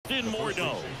Justin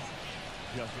Morneau.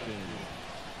 Justin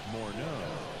Morneau.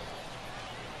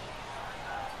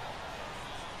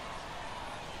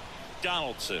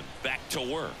 Donaldson back to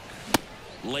work.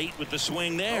 Late with the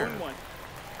swing there. 0-1.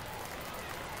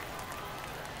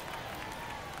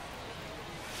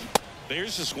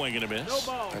 There's a swing and a miss. No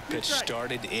ball. That pitch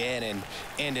started in and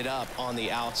ended up on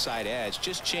the outside edge.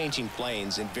 Just changing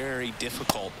planes and very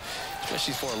difficult,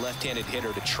 especially for a left-handed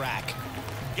hitter to track.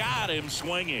 Got him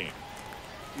swinging.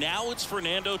 Now it's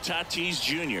Fernando Tatis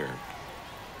Jr.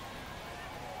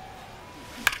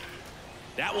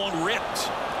 That one ripped.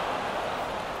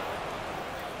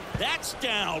 That's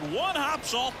down. One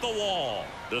hops off the wall.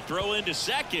 The throw into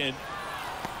second.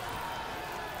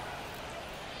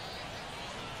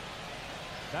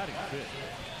 Batting fifth,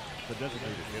 the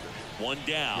designated hitter. One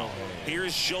down.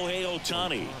 Here's Shohei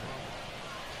Ohtani.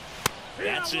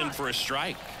 That's in for a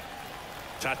strike.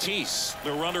 Tatis,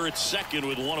 the runner at second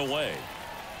with one away.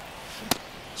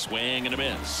 Swing and a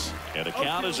miss. And the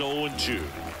count is 0-2.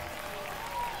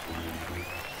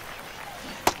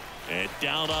 And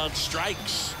down on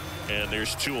strikes. And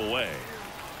there's two away.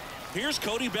 Here's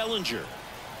Cody Bellinger.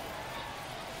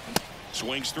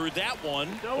 Swings through that one.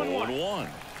 0-1.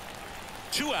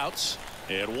 Two outs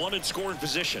and one in scoring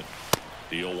position.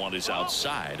 The 0-1 is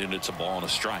outside and it's a ball and a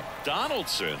strike.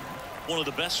 Donaldson, one of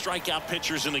the best strikeout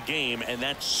pitchers in the game, and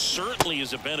that certainly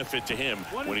is a benefit to him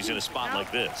when he's in a spot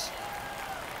like this.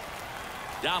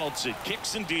 Donaldson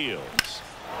kicks and deals.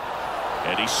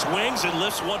 And he swings and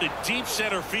lifts one to deep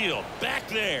center field. Back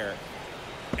there.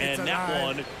 And that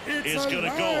one is going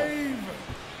to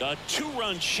go. A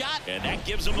two-run shot, and that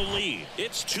gives him the lead.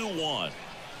 It's 2-1.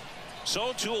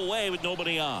 So two away with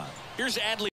nobody on. Here's Adley.